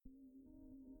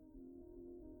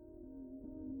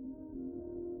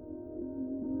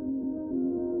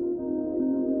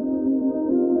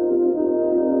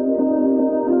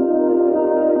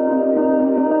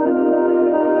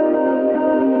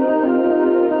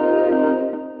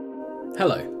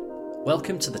Hello,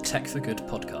 welcome to the Tech for Good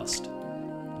podcast.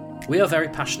 We are very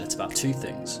passionate about two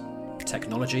things,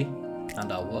 technology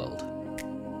and our world.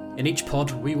 In each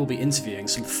pod, we will be interviewing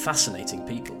some fascinating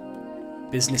people,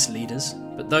 business leaders,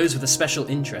 but those with a special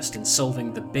interest in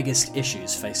solving the biggest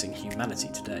issues facing humanity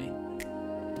today.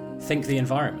 Think the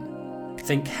environment,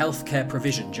 think healthcare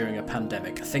provision during a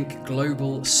pandemic, think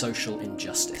global social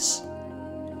injustice.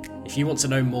 If you want to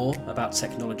know more about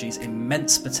technology's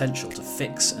immense potential to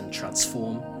fix and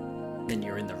transform, then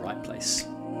you're in the right place.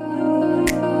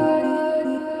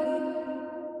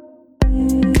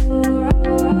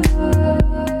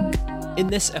 In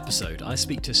this episode, I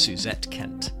speak to Suzette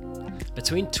Kent.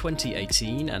 Between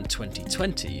 2018 and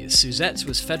 2020, Suzette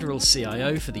was federal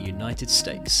CIO for the United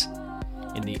States.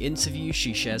 In the interview,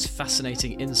 she shares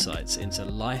fascinating insights into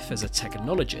life as a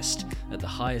technologist at the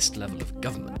highest level of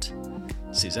government.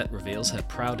 Suzette reveals her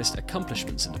proudest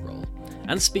accomplishments in the role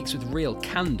and speaks with real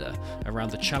candour around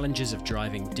the challenges of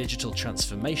driving digital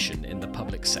transformation in the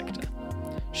public sector.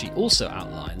 She also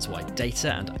outlines why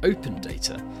data and open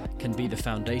data can be the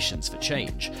foundations for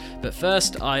change. But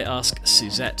first, I ask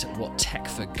Suzette what tech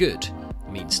for good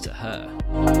means to her.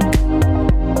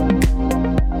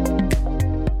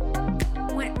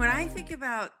 When I think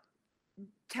about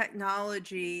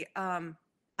technology,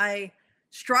 I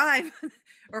strive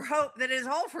or hope that it's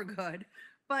all for good,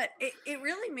 but it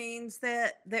really means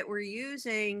that we're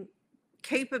using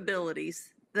capabilities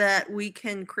that we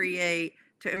can create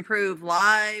to improve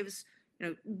lives,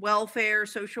 welfare,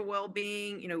 social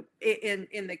well-being,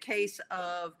 in the case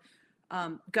of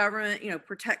government,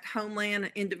 protect homeland,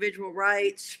 individual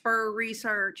rights, spur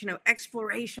research,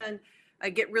 exploration. I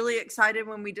get really excited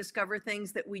when we discover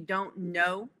things that we don't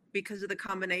know because of the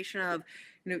combination of,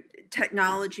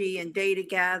 technology and data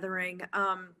gathering.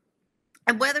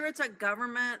 And whether it's a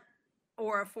government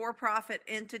or a for-profit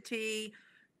entity,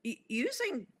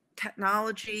 using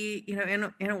technology,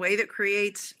 in a way that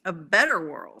creates a better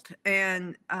world.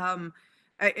 And I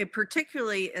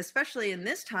particularly, especially in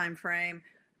this time frame,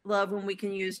 love when we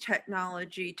can use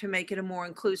technology to make it a more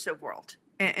inclusive world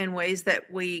in ways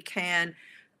that we can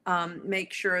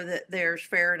make sure that there's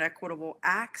fair and equitable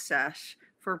access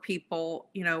for people,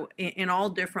 in all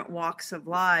different walks of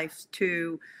life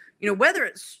to, whether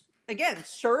it's, again,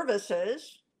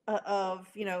 services of,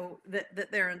 that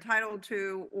they're entitled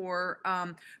to or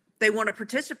they want to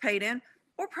participate in,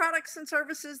 or products and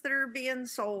services that are being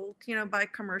sold, by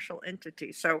commercial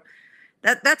entities. So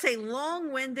that's a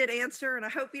long-winded answer, and I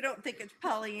hope you don't think it's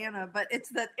Pollyanna, but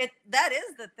that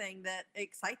is the thing that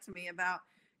excites me about,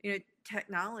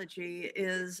 technology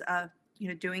is,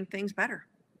 doing things better.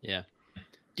 Yeah.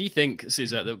 Do you think,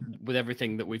 Suzette, that with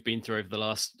everything that we've been through over the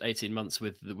last 18 months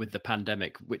with the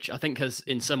pandemic, which I think has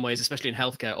in some ways, especially in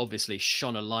healthcare, obviously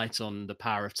shone a light on the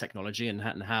power of technology and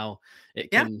how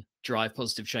it can drive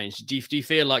positive change. Do you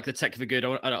feel like the Tech for Good,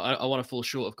 I want to fall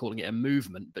short of calling it a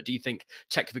movement, but do you think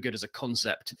Tech for Good as a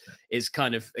concept is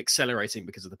kind of accelerating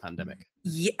because of the pandemic?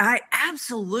 Yeah, I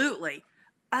absolutely.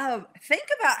 Think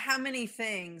about how many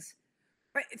things,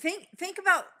 right? Think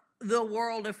about the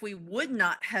world if we would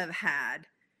not have had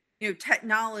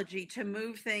technology to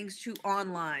move things to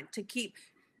online, to keep,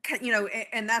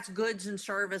 and that's goods and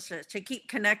services, to keep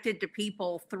connected to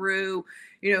people through,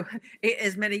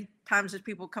 as many times as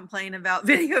people complain about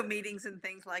video meetings and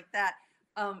things like that.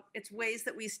 It's ways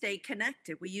that we stay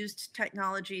connected. We used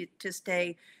technology to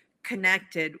stay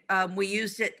connected. We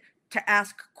used it to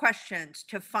ask questions,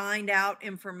 to find out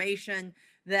information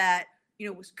that,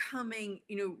 was coming,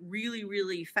 really,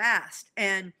 really fast.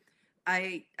 And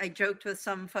I joked with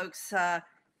some folks,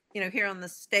 here on the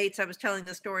States. I was telling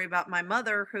the story about my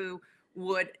mother who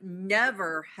would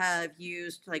never have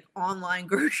used like online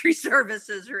grocery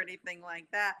services or anything like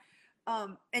that.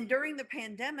 And during the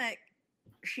pandemic,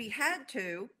 she had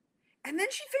to, and then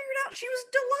she figured out she was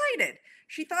delighted.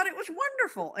 She thought it was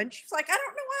wonderful. And she's like, I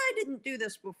don't know why I didn't do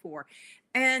this before.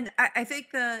 And I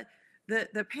think the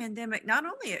pandemic not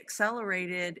only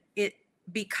accelerated it,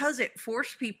 because it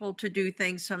forced people to do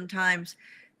things sometimes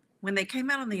when they came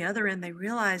out on the other end, they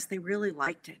realized they really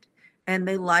liked it and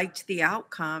they liked the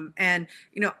outcome. And,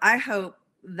 I hope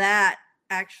that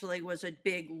actually was a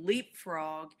big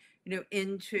leapfrog,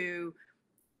 into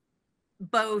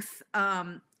both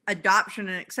adoption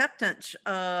and acceptance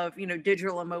of,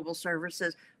 digital and mobile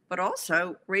services, but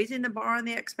also raising the bar on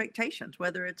the expectations,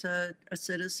 whether it's a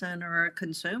citizen or a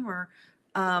consumer,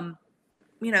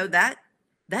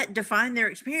 that defined their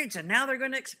experience, and now they're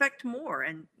going to expect more.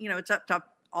 And, it's up to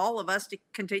all of us to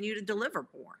continue to deliver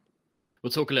more. We'll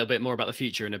talk a little bit more about the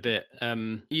future in a bit.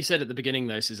 You said at the beginning,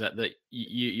 though, Suzette, that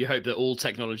you hope that all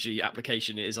technology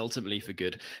application is ultimately for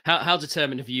good. How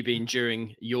determined have you been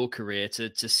during your career to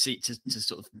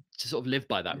sort of live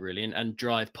by that, really, and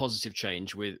drive positive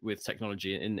change with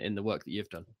technology in the work that you've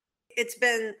done? It's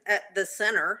been at the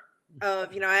center of,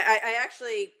 I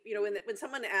actually, when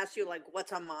someone asks you like,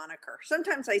 what's a moniker?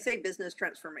 Sometimes I say business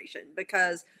transformation,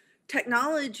 because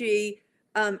technology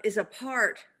is a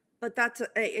part, but that's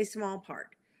a small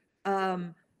part.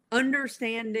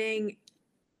 Understanding,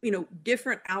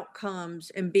 different outcomes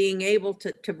and being able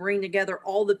to bring together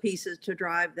all the pieces to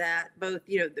drive that, both,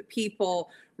 the people,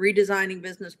 redesigning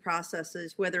business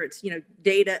processes, whether it's,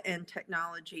 data and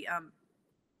technology.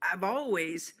 I've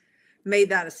always made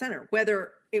that a center,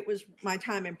 whether it was my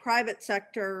time in private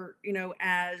sector, and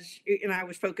I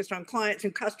was focused on clients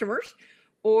and customers,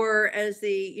 or as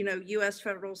the, U.S.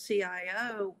 federal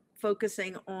CIO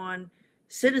focusing on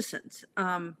citizens.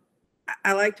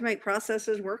 I like to make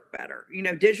processes work better,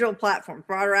 digital platforms,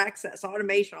 broader access,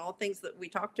 automation, all things that we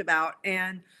talked about.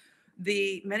 And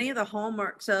many of the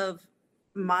hallmarks of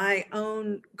my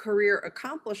own career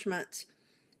accomplishments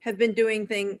have been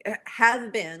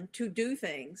to do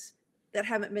things that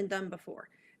haven't been done before,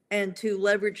 and to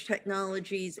leverage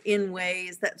technologies in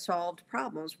ways that solved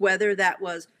problems, whether that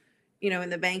was, in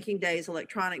the banking days,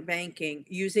 electronic banking,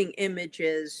 using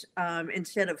images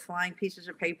instead of flying pieces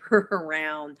of paper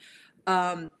around,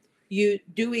 you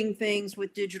doing things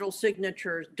with digital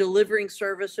signatures, delivering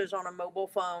services on a mobile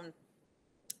phone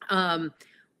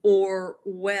or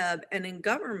web, and in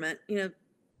government,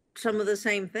 some of the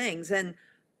same things. And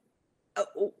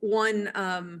one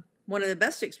of the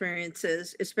best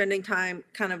experiences is spending time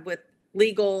kind of with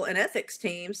legal and ethics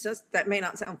teams. That may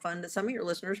not sound fun to some of your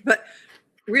listeners, but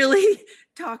really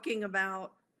talking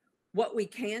about what we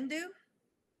can do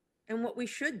and what we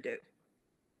should do.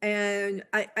 And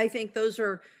I think those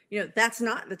are, that's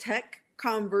not the tech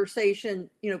conversation,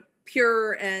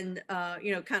 pure and,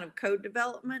 kind of code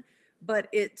development, but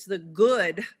it's the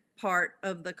good part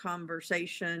of the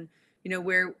conversation,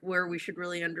 where we should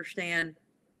really understand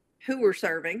who we're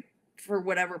serving for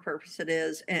whatever purpose it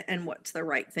is, and what's the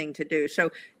right thing to do.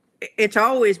 So it's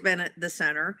always been at the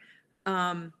center.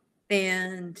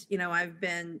 And, I've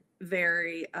been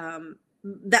very,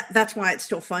 that's why it's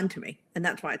still fun to me. And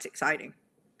that's why it's exciting.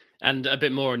 And a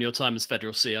bit more on your time as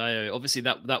federal CIO. Obviously,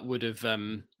 that would have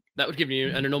given you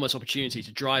an enormous opportunity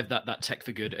to drive that tech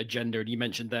for good agenda. And you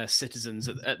mentioned their citizens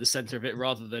at the center of it,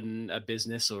 rather than a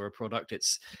business or a product.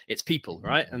 It's people,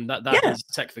 right? And that is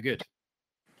tech for good.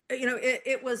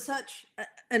 It was such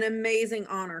an amazing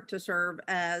honor to serve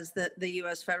as the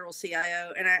U.S. federal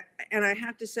CIO, and I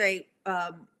have to say,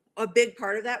 a big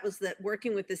part of that was that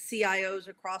working with the CIOs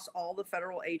across all the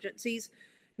federal agencies.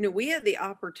 We had the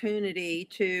opportunity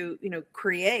to,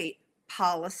 create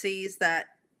policies that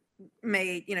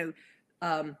made,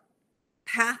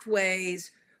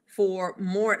 pathways for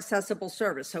more accessible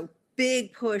service. So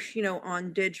big push,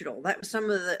 on digital. That was some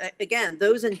of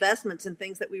those investments and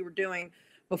things that we were doing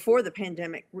before the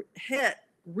pandemic hit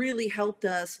really helped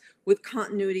us with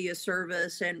continuity of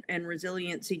service and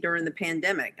resiliency during the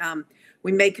pandemic.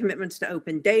 We made commitments to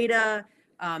open data.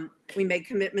 We made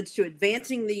commitments to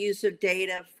advancing the use of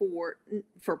data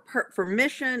for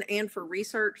mission and for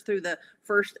research through the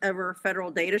first ever federal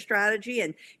data strategy.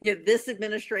 And this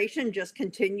administration just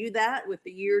continued that with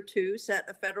the year 2 set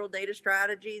of federal data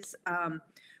strategies.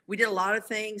 We did a lot of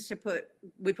things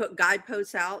we put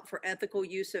guideposts out for ethical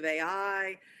use of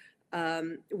AI.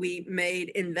 We made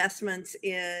investments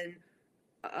in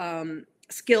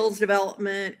skills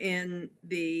development in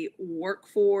the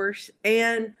workforce,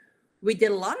 and we did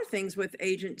a lot of things with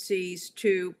agencies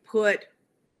to put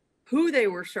who they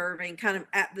were serving kind of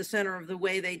at the center of the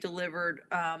way they delivered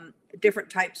different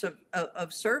types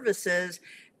of services.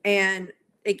 And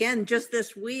again, just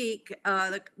this week,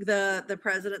 the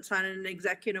president signed an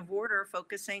executive order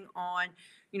focusing on,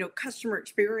 customer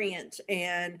experience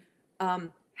and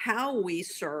how we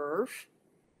serve,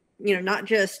 not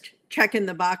just checking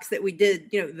the box that we did,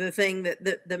 the thing that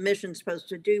the mission's supposed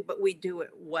to do, but we do it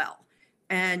well.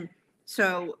 And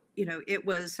so, it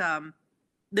was,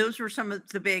 those were some of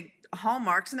the big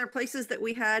hallmarks, and there are places that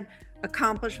we had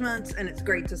accomplishments, and it's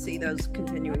great to see those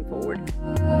continuing forward.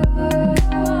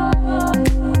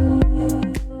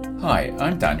 Hi,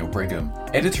 I'm Daniel Brigham,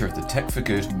 editor of the Tech for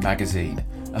Good magazine.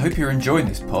 I hope you're enjoying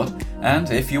this pod, and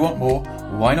if you want more,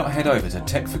 why not head over to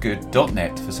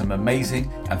techforgood.net for some amazing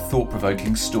and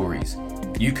thought-provoking stories.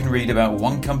 You can read about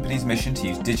one company's mission to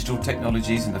use digital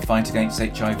technologies in the fight against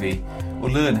HIV, or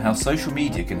learn how social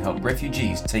media can help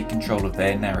refugees take control of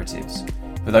their narratives.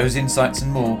 For those insights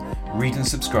and more, read and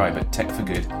subscribe at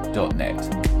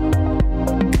techforgood.net.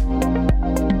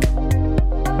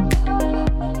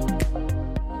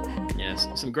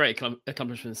 Some great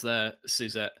accomplishments there,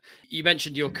 Suzette. You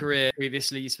mentioned your career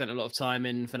previously. You spent a lot of time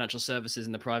in financial services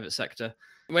in the private sector.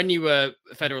 When you were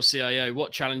federal CIO,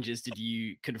 what challenges did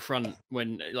you confront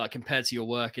when, like, compared to your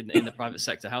work in the private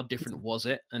sector? How different was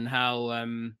it, and how,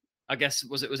 I guess,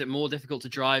 was it more difficult to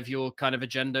drive your kind of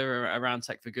agenda around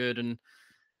Tech for Good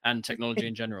and technology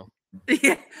in general?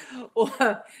 Yeah,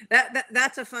 well,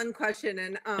 that's a fun question,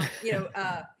 and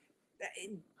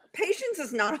patience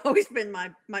has not always been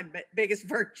my biggest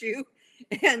virtue.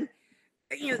 And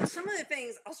some of the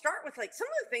things, I'll start with, like, some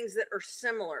of the things that are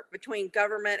similar between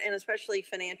government and especially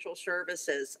financial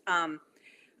services.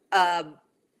 A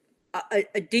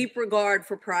deep regard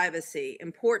for privacy,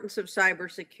 importance of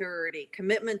cybersecurity,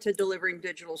 commitment to delivering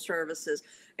digital services,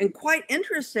 and quite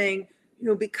interesting,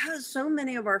 because so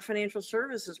many of our financial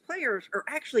services players are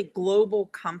actually global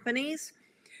companies,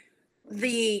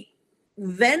 the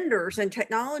vendors and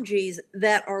technologies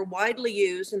that are widely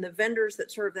used and the vendors that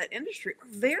serve that industry are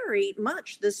very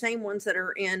much the same ones that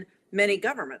are in many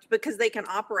governments, because they can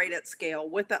operate at scale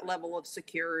with that level of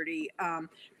security,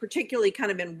 particularly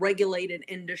kind of in regulated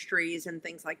industries and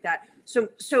things like that. So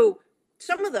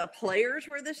some of the players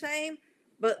were the same,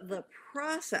 but the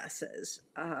processes,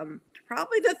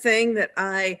 probably the thing that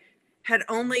I had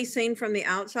only seen from the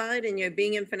outside. And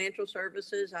being in financial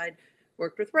services, I'd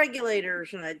worked with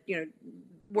regulators, and I'd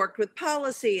worked with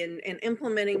policy and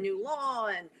implementing new law,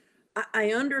 and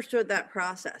I understood that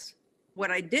process. What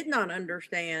I did not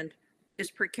understand is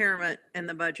procurement and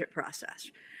the budget process.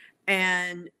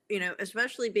 And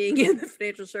especially being in the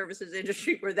financial services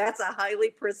industry, where that's a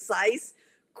highly precise,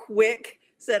 quick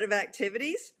set of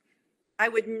activities, I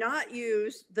would not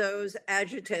use those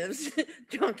adjectives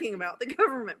talking about the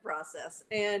government process.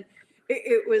 And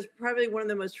it was probably one of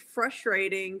the most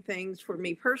frustrating things for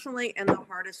me personally, and the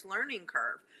hardest learning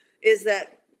curve is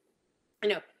that,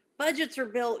 budgets are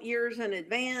built years in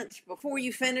advance before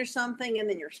you finish something, and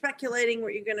then you're speculating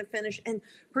what you're going to finish. And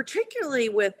particularly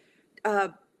with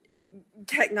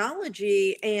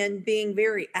technology and being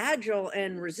very agile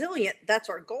and resilient, that's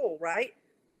our goal, right?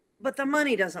 But the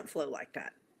money doesn't flow like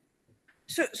that.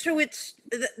 So it's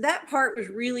that part was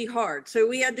really hard. So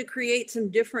we had to create some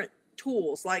different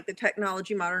tools, like the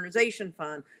Technology Modernization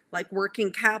Fund, like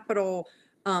working capital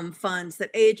funds that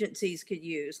agencies could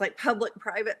use, like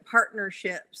public-private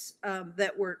partnerships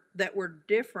that were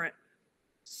different,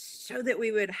 so that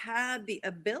we would have the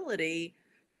ability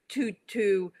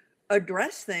to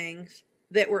address things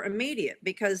that were immediate.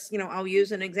 Because I'll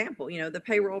use an example. The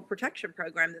payroll protection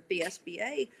program that the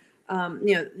SBA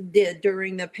did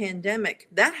during the pandemic,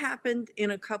 that happened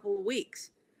in a couple of weeks.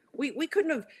 We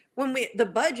couldn't have, the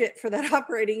budget for that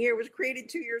operating year was created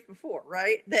 2 years before,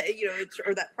 right? That,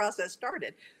 or that process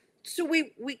started. So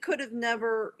we could have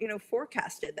never,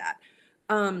 forecasted that.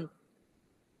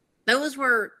 Those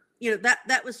were,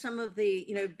 that was some of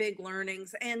the, big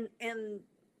learnings. And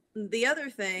the other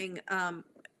thing,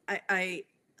 I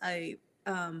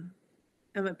am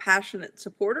a passionate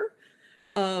supporter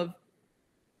of,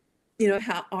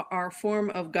 how our form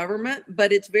of government,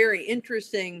 but it's very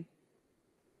interesting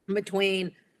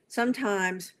between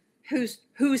sometimes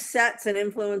who sets and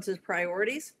influences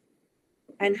priorities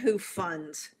and who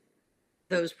funds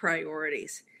those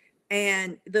priorities.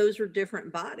 And those are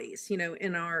different bodies,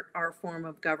 in our form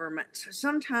of government. So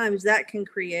sometimes that can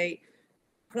create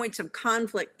points of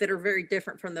conflict that are very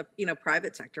different from the,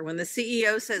 private sector. When the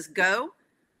CEO says go,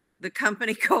 the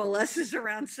company coalesces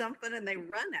around something and they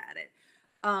run at it.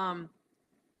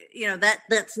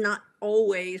 That's not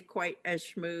always quite as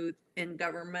smooth in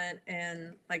government.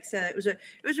 And like I said, it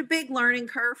was a big learning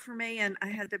curve for me, and I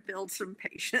had to build some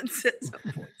patience at some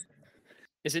point.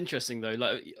 It's interesting, though.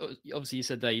 Like, obviously, you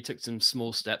said there you took some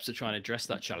small steps to try and address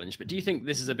that challenge. But do you think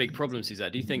this is a big problem,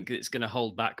 Suzette? Do you think it's going to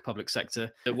hold back public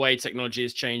sector? The way technology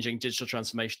is changing, digital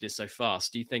transformation is so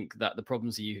fast. Do you think that the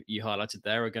problems you highlighted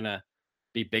there are going to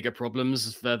be bigger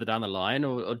problems further down the line?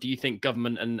 Or do you think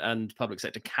government and public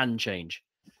sector can change?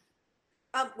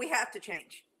 We have to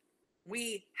change.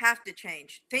 We have to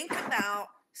change. Think about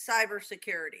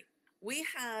cybersecurity. We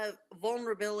have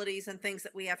vulnerabilities and things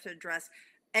that we have to address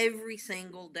every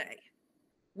single day.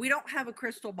 We don't have a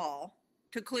crystal ball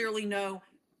to clearly know,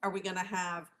 are we going to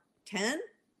have 10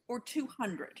 or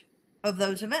 200 of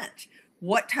those events?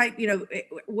 What type,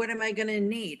 what am I going to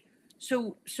need?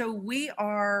 So we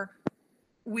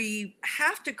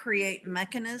have to create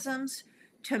mechanisms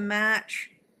to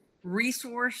match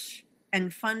resource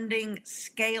and funding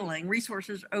scaling,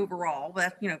 resources overall,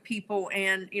 that, people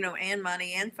and, and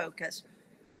money and focus,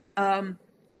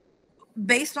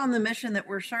 based on the mission that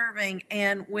we're serving,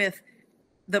 and with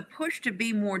the push to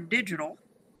be more digital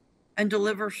and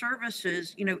deliver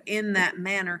services, in that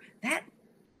manner, that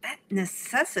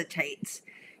necessitates,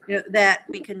 that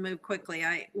we can move quickly.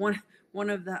 One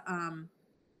of the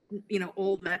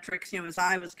old metrics, as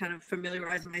I was kind of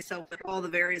familiarizing myself with all the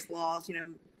various laws,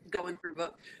 going through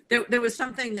book, there was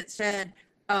something that said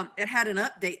it had an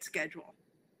update schedule,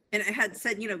 and it had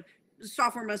said,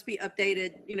 software must be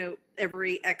updated,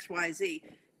 every XYZ.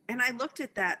 And I looked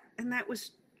at that, and that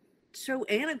was so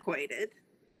antiquated,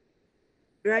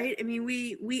 right? I mean,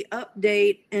 we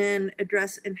update and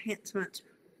address enhancements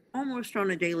almost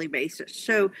on a daily basis.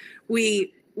 So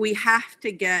we have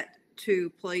to get to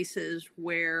places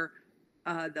where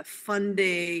the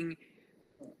funding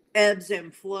ebbs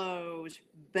and flows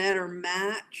better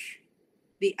match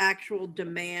the actual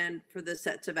demand for the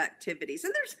sets of activities.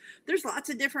 And there's lots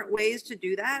of different ways to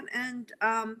do that. And,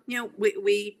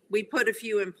 we put a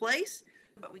few in place,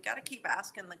 but we got to keep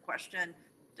asking the question,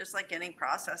 just like any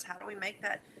process, how do we make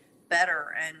that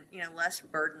better and, less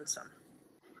burdensome?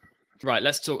 Right.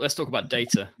 Let's talk about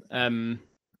data. In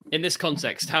this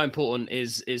context, how important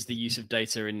is the use of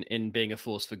data in being a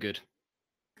force for good?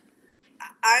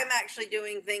 I'm actually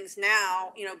doing things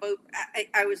now, both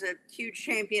I was a huge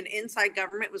champion inside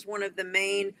government. It was one of the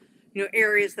main,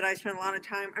 areas that I spent a lot of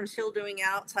time. I'm still doing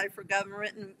outside for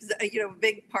government, and, a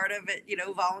big part of it,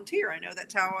 volunteer. I know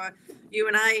that's how you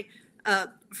and I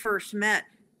first met.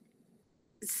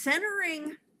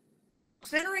 Centering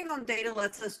on data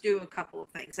lets us do a couple of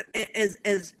things.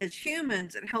 As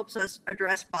humans, it helps us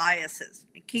address biases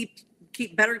and keep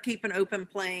an open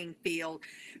playing field.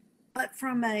 But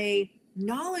from a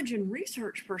knowledge and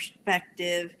research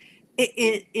perspective,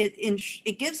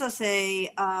 it gives us a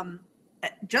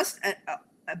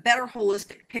better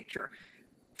holistic picture.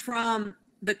 From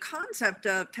the concept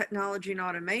of technology and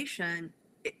automation,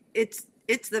 it's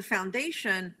the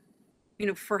foundation,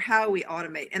 for how we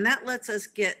automate, and that lets us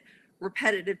get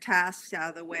repetitive tasks out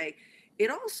of the way.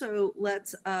 It also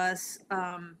lets us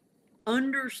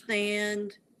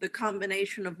understand the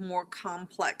combination of more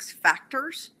complex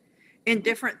factors in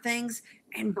different things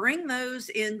and bring those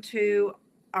into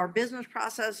our business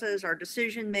processes, our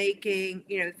decision making,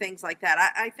 things like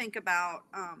that. I think about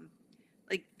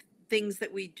like things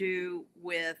that we do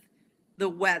with the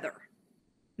weather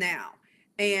now,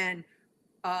 and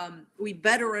we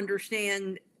better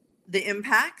understand the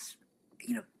impacts,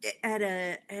 at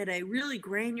a really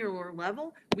granular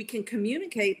level. We can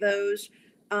communicate those,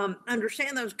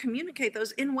 understand those, communicate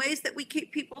those in ways that we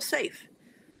keep people safe.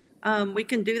 We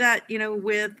can do that,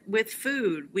 with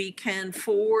food. We can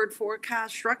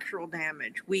forecast structural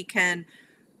damage. We can,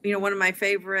 one of my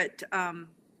favorite,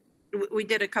 we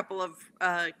did a couple of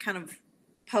kind of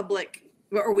public,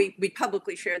 or we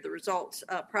publicly shared the results,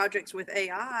 projects with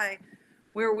AI,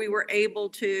 where we were able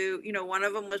to, one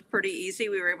of them was pretty easy.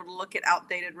 We were able to look at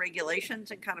outdated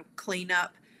regulations and kind of clean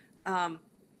up a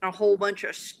whole bunch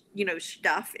of,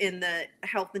 stuff in the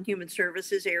health and human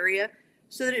services area,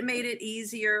 so that it made it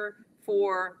easier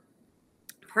for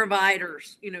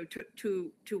providers,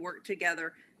 to work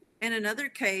together. In another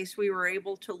case, we were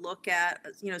able to look at,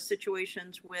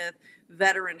 situations with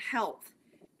veteran health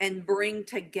and bring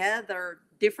together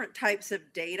different types of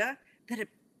data that a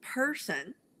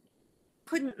person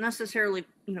couldn't necessarily,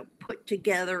 put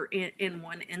together in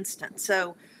one instance.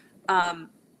 So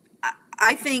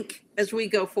I think as we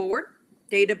go forward,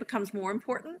 data becomes more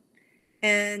important,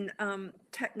 and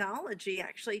technology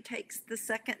actually takes the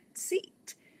second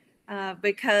seat,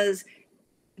 because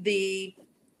the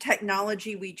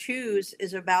technology we choose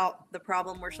is about the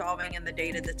problem we're solving and the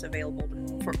data that's available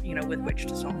for, with which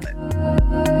to solve it.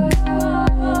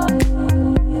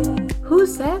 Who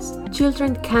says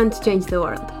children can't change the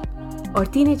world? Our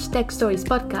Teenage Tech Stories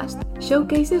podcast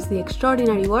showcases the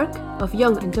extraordinary work of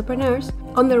young entrepreneurs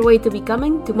on their way to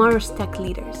becoming tomorrow's tech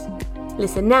leaders.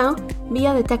 Listen now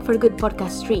via the Tech for Good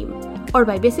podcast stream, or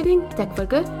by visiting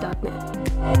techforgood.net.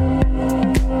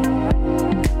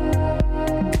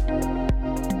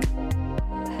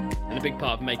 And a big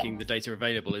part of making the data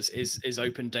available is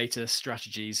open data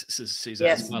strategies, Suzette,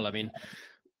 Yes. as well. I mean,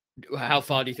 how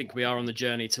far do you think we are on the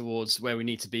journey towards where we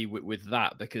need to be with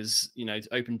that? Because,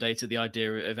 open data, the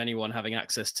idea of anyone having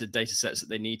access to data sets that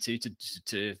they need to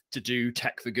do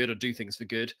tech for good or do things for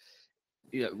good.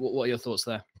 What are your thoughts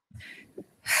there?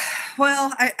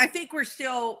 Well, I think we're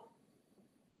still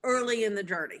early in the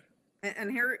journey. And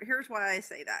here's why I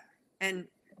say that. And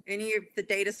any of the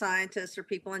data scientists or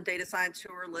people in data science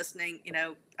who are listening,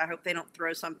 I hope they don't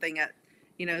throw something at,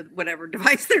 whatever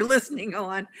device they're listening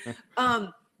on.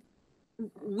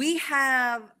 We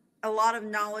have a lot of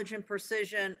knowledge and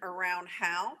precision around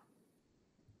how.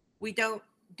 We don't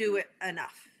do it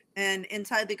enough. And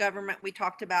inside the government, we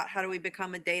talked about how do we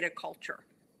become a data culture.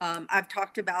 I've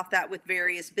talked about that with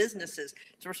various businesses.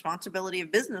 It's a responsibility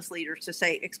of business leaders to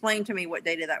say, explain to me what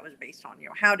data that was based on.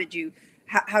 How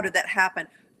did that happen?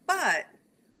 But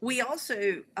we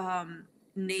also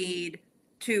need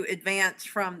to advance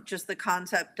from just the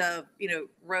concept of,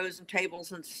 rows and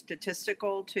tables and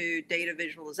statistical to data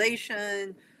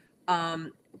visualization,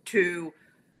 to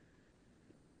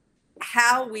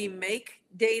how we make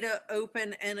data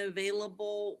open and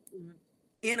available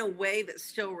in a way that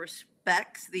still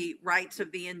respects the rights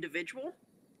of the individual.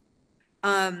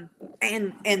 And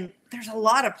there's a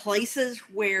lot of places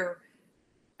where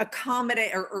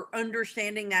accommodate or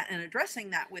understanding that and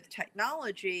addressing that with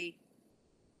technology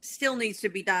still needs to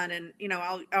be done. And,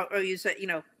 I'll use it,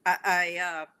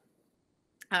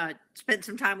 I spent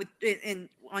some time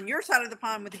on your side of the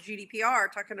pond with the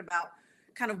GDPR, talking about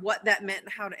kind of what that meant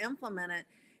and how to implement it.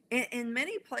 In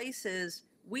many places,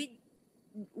 we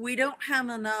don't have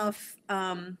enough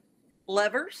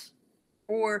levers,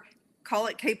 or call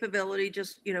it capability,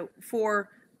 just, for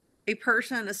a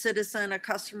person, a citizen, a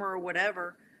customer, or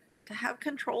whatever, to have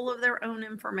control of their own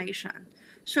information.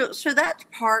 So that's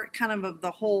part kind of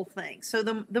the whole thing. So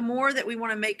the more that we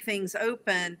want to make things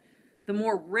open, the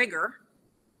more rigor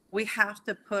we have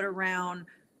to put around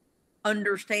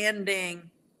understanding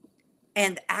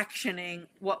and actioning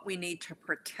what we need to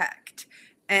protect.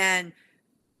 And,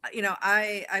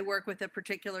 I work with a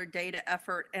particular data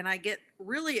effort, and I get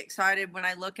really excited when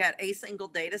I look at a single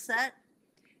data set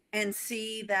and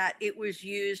see that it was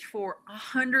used for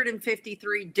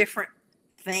 153 different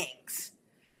things,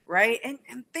 right? And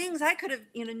things I could have,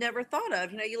 never thought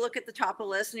of. You look at the top of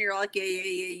the list and you're like,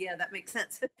 yeah, that makes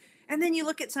sense. And then you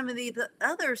look at some of the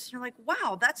others, and you're like,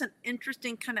 wow, that's an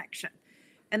interesting connection.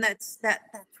 And that's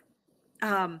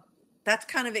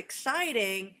kind of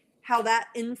exciting how that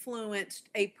influenced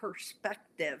a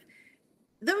perspective.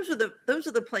 Those are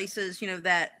the places,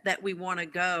 that we want to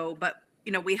go, but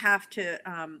we have to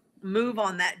move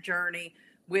on that journey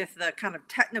with the kind of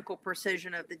technical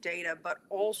precision of the data, but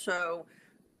also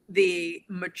the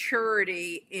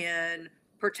maturity in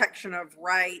protection of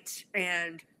rights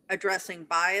and addressing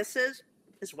biases,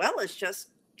 as well as just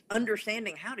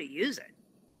understanding how to use it.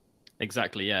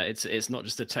 Exactly. Yeah, it's not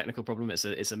just a technical problem; it's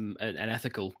an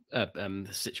ethical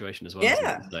situation as well.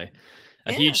 Yeah. So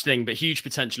a huge thing, but huge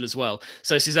potential as well.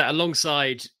 So Suzette,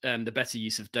 alongside the better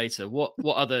use of data, what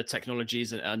other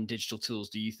technologies and digital tools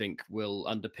do you think will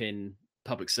underpin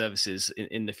public services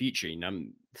in the future?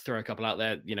 Throw a couple out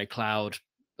there. Cloud,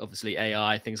 obviously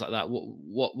AI, things like that.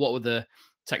 What were the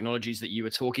technologies that you were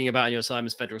talking about in your time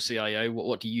as federal CIO?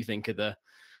 What do you think are the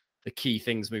key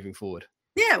things moving forward?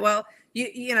 Yeah, well,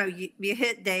 you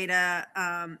hit data,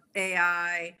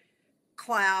 AI,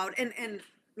 cloud, and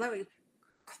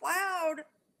cloud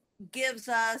gives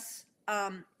us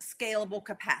scalable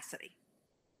capacity,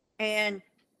 and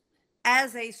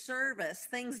as a service,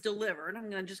 things delivered. I'm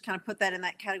going to just kind of put that in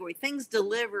that category. Things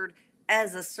delivered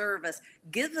as a service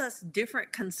gives us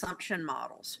different consumption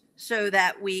models, so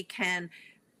that we can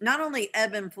not only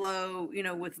ebb and flow,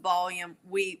 with volume,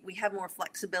 we have more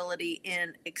flexibility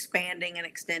in expanding and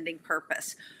extending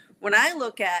purpose. When I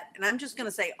look at, and I'm just going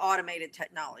to say automated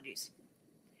technologies,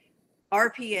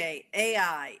 RPA,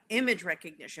 AI, image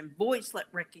recognition, voice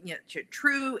recognition,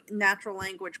 true natural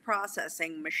language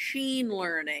processing, machine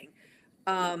learning,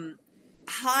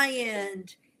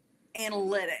 high-end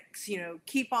analytics,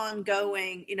 keep on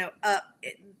going, up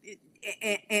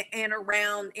and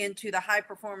around into the high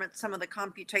performance, some of the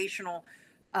computational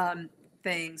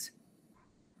things.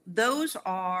 Those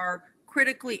are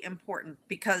critically important,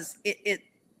 because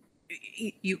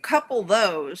you couple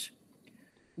those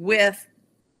with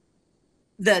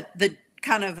the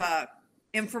kind of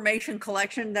information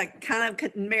collection that kind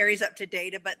of marries up to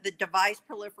data, but the device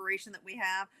proliferation that we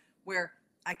have, where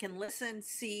I can listen,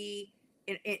 see,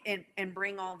 and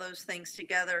bring all those things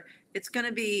together. It's going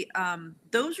to be,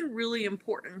 those are really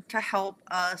important to help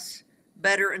us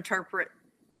better interpret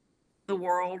the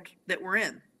world that we're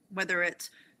in, whether it's,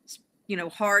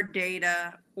 hard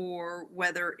data, or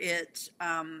whether it's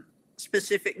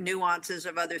specific nuances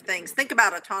of other things. Think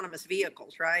about autonomous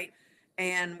vehicles, right?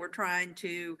 And we're trying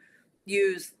to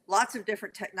use lots of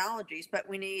different technologies, but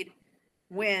we need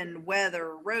wind,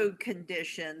 weather, road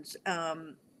conditions,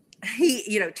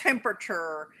 heat,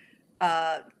 temperature,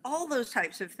 all those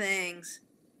types of things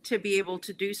to be able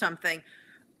to do something.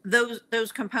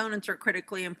 Those components are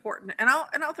critically important. And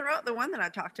I'll throw out the one that I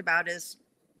talked about is,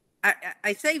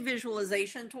 I say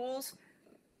visualization tools,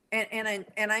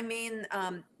 and I mean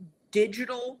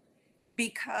digital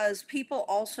because people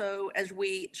also, as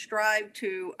we strive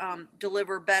to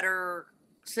deliver better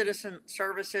citizen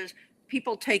services,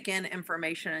 people take in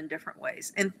information in different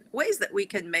ways, and ways that we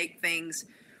can make things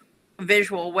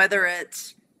visual, whether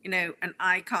it's, an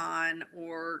icon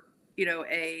or,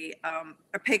 a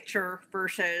picture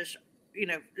versus,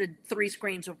 3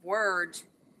 screens of words.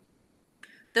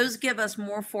 Those give us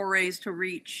more forays to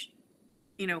reach,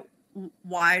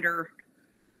 wider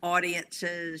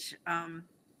audiences, and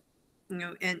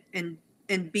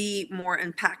be more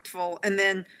impactful. And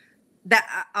then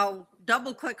that I'll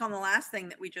double click on the last thing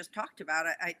that we just talked about.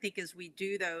 I think as we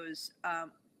do those,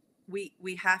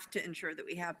 we have to ensure that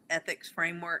we have ethics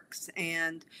frameworks,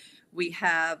 and we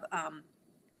have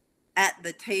at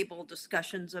the table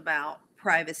discussions about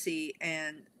privacy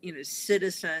and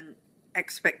citizen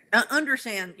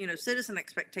understand citizen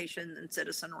expectations and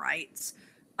citizen rights,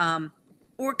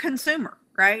 or consumer,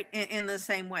 right, in the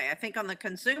same way. I think on the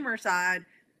consumer side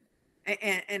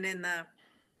and in the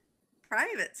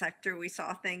private sector, we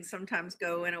saw things sometimes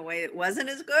go in a way that wasn't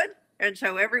as good. And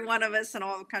so every one of us in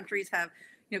all the countries have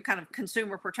kind of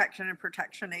consumer protection and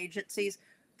protection agencies.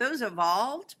 Those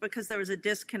evolved because there was a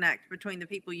disconnect between the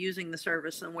people using the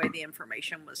service and the way the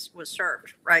information was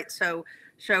served, right? So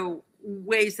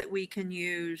ways that we can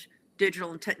use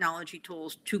digital and technology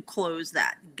tools to close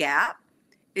that gap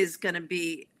is going to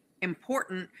be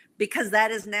important, because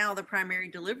that is now the primary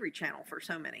delivery channel for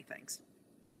so many things.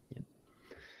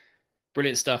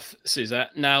 Brilliant stuff,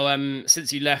 Suzette. Now,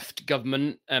 since you left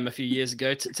government a few years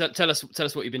ago, tell us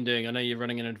what you've been doing. I know you're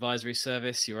running an advisory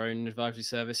service, your own advisory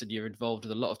service, and you're involved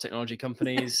with a lot of technology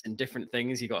companies and different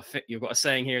things. You've got a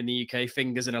saying here in the UK: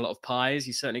 fingers in a lot of pies.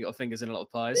 You certainly got fingers in a lot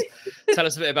of pies. Tell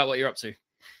us a bit about what you're up to.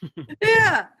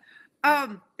 Yeah.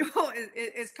 Well,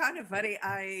 it's kind of funny.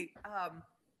 I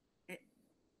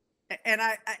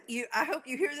hope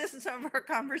you hear this in some of our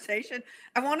conversation.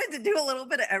 I wanted to do a little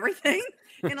bit of everything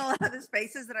in a lot of the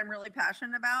spaces that I'm really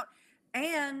passionate about.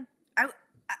 And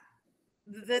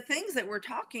the things that we're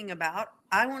talking about,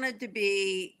 I wanted to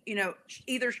be,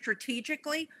 either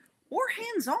strategically or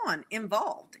hands-on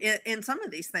involved in some of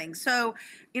these things. So,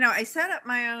 I set up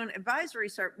my own advisory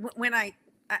service when I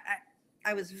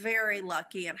was very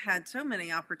lucky and had so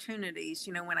many opportunities,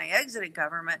 when I exited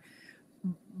government,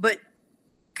 but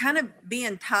kind of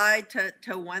being tied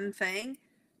to one thing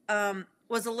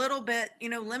was a little bit,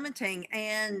 limiting.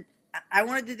 And I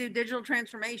wanted to do digital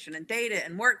transformation and data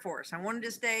and workforce. I wanted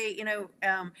to stay,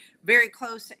 very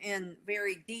close and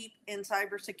very deep in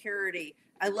cybersecurity.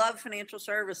 I love financial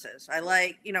services. I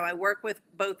I work with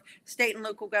both state and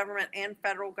local government and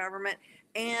federal government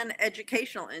and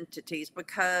educational entities,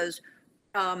 because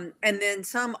and then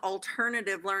some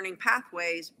alternative learning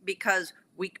pathways, because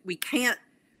we can't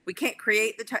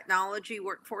create the technology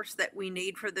workforce that we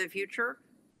need for the future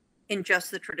in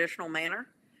just the traditional manner.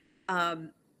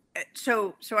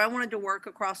 So I wanted to work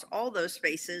across all those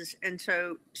spaces. And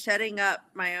so setting up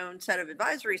my own set of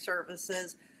advisory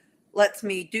services lets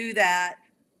me do that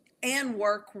and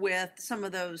work with some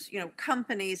of those,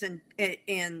 companies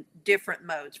in different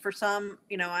modes. For some,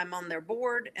 I'm on their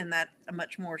board, and that's a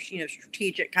much more,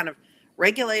 strategic kind of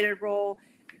regulated role.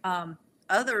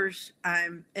 Others,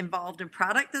 I'm involved in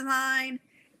product design,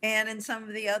 and in some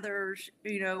of the others,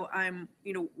 I'm,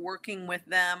 working with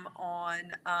them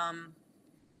on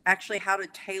actually how to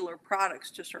tailor products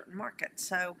to certain markets.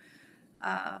 So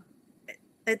I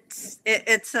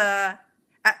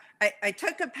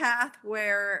took a path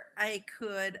where I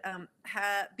could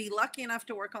be lucky enough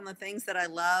to work on the things that I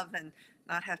love and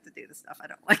not have to do the stuff I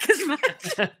don't like as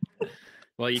much.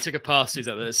 Well, you took a path,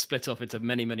 Suzette, that is split off into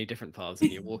many, many different paths,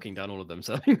 and you're walking down all of them.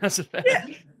 So I think that's a fair. Yeah.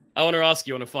 I want to ask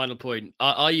you on a final point: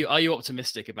 Are you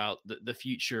optimistic about the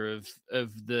future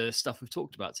of the stuff we've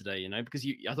talked about today? Because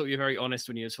I thought you were very honest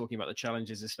when you were talking about the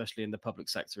challenges, especially in the public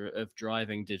sector, of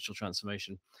driving digital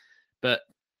transformation. But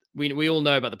we all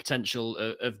know about the potential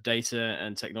of data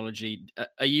and technology.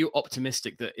 Are you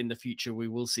optimistic that in the future we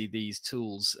will see these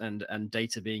tools and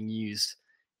data being used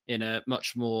in a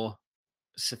much more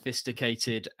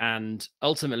sophisticated and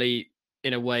ultimately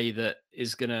in a way that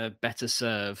is going to better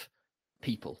serve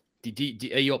people?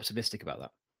 Are you optimistic about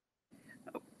that?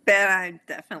 Ben, I'm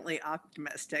definitely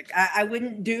optimistic. I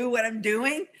wouldn't do what I'm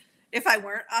doing if I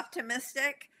weren't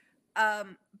optimistic.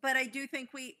 But I do think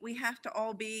we have to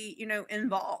all be,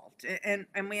 involved,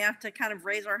 and we have to kind of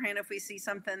raise our hand if we see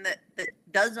something that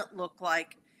doesn't look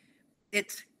like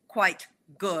it's quite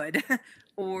good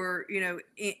or,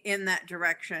 in that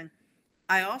direction.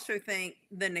 I also think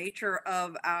the nature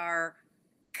of our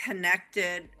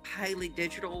connected, highly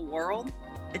digital world,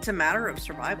 it's a matter of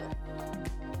survival.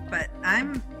 But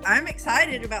I'm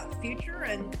excited about the future,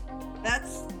 and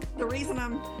that's the reason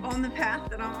I'm on the path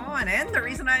that I'm on, and the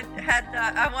reason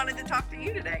I wanted to talk to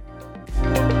you today.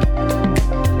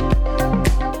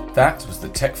 That was the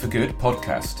Tech for Good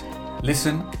podcast.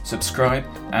 Listen, subscribe,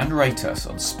 and rate us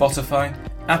on Spotify,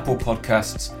 Apple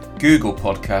Podcasts, Google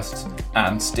Podcasts,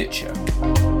 and Stitcher.